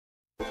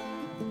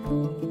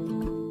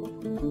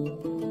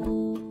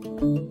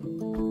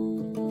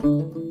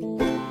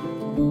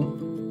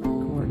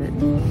Record it.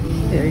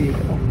 There you go.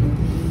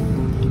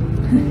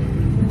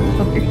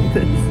 Look at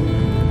this.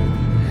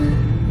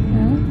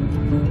 Yeah.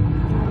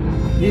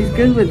 He's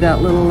good with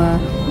that little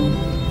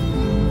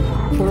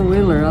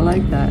four-wheeler. I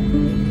like that.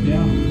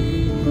 Yeah.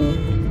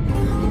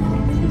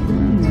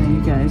 Now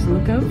you guys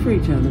look out for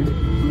each other.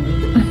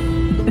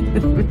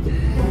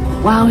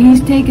 Wow,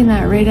 he's taking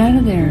that right out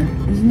of there.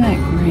 Isn't that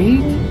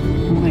great?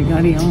 Oh my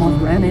God, he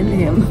almost ran into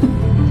him.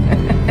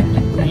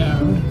 Yeah.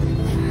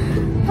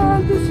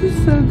 Oh, this is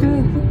so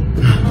good.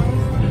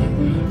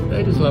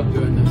 They just love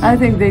doing this. I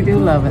think they do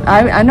love it.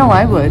 I know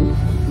I would.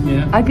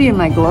 Yeah. I'd be in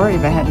my glory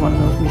if I had one of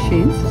those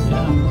machines.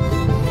 Yeah.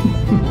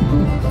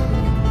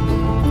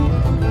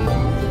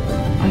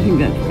 I think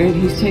that's great.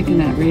 He's taking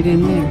that right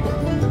in there.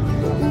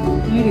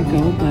 Way to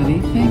go, buddy.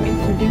 Thank you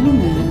for doing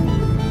that.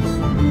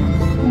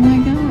 Oh my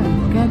God.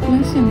 God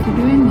bless him for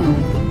doing that.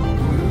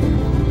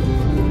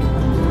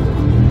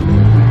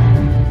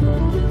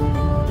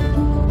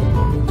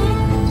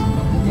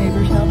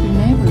 Neighbors helping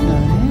neighbors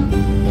out, eh?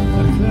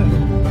 That's it.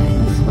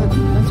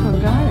 That's what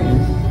God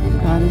is.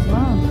 God is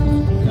love.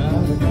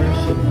 God, the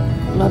Christian.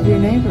 Love your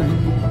neighbor.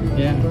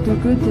 Yeah. Do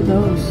good to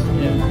those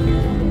Yeah.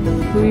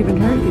 who even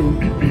hurt you.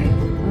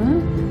 Huh?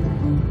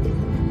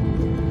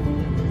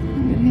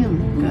 Look at him.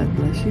 God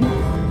bless you.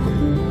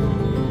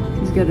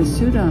 He's got a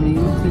suit on. He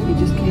looks like he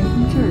just came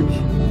from church.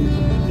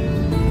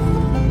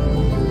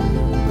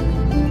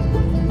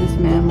 This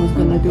man was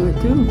going to do it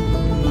too.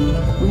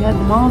 We had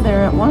them all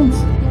there at once.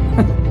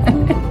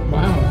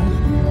 Wow.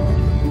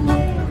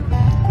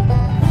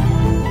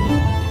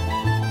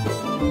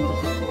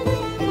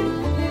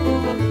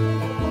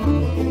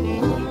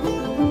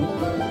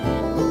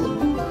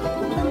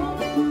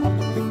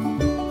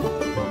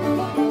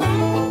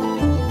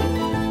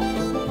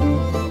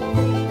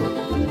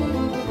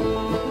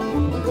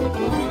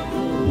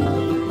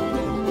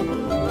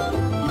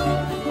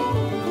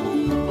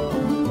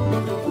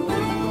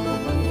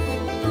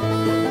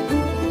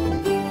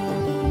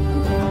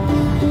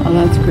 Oh,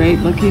 that's great.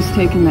 Look, he's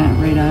taking that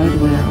right out of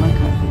there.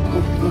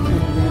 Look over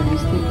there.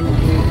 He's taking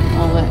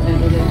all that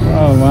out of there.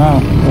 Oh, wow.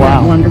 Isn't that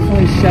Wow. wonderful.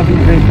 He's shoving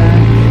it right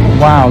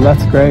back. Wow,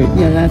 that's great.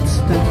 Yeah, that's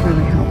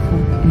really helpful.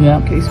 Yeah.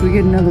 In case we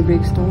get another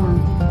big storm.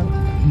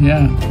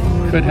 Yeah.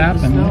 Could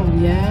happen. Snow.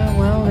 Yeah,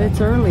 well,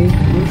 it's early.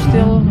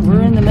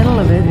 We're in the middle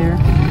of it here.